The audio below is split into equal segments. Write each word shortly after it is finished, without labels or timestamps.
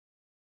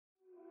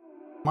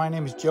My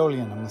name is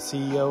Jolien. I'm the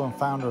CEO and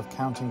founder of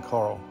Counting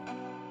Coral.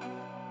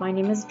 My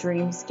name is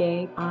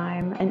Dreamscape.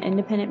 I'm an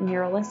independent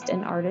muralist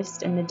and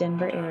artist in the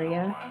Denver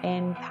area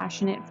and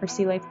passionate for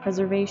sea life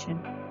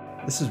preservation.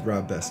 This is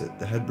Rob Bessett,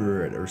 the head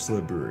brewer at Ursula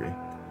Brewery.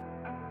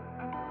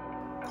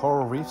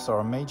 Coral reefs are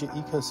a major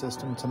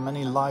ecosystem to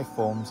many life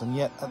forms, and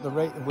yet at the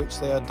rate at which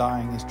they are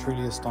dying is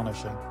truly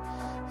astonishing.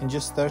 In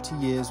just 30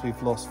 years,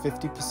 we've lost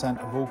 50%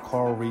 of all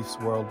coral reefs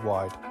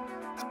worldwide.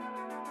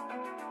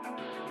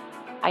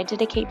 I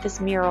dedicate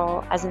this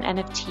mural as an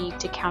NFT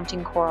to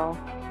Counting Coral.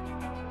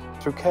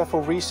 Through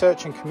careful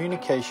research and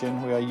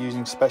communication, we are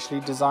using specially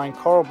designed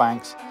coral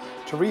banks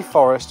to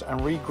reforest and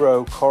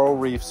regrow coral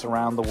reefs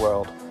around the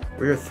world.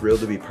 We are thrilled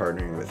to be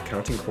partnering with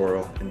Counting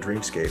Coral and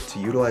Dreamscape to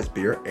utilize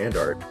beer and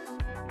art.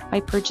 By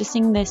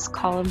purchasing this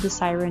Call of the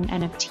Siren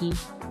NFT,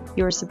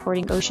 you are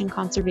supporting ocean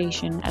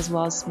conservation as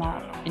well as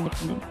small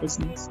independent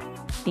business.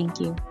 Thank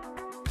you.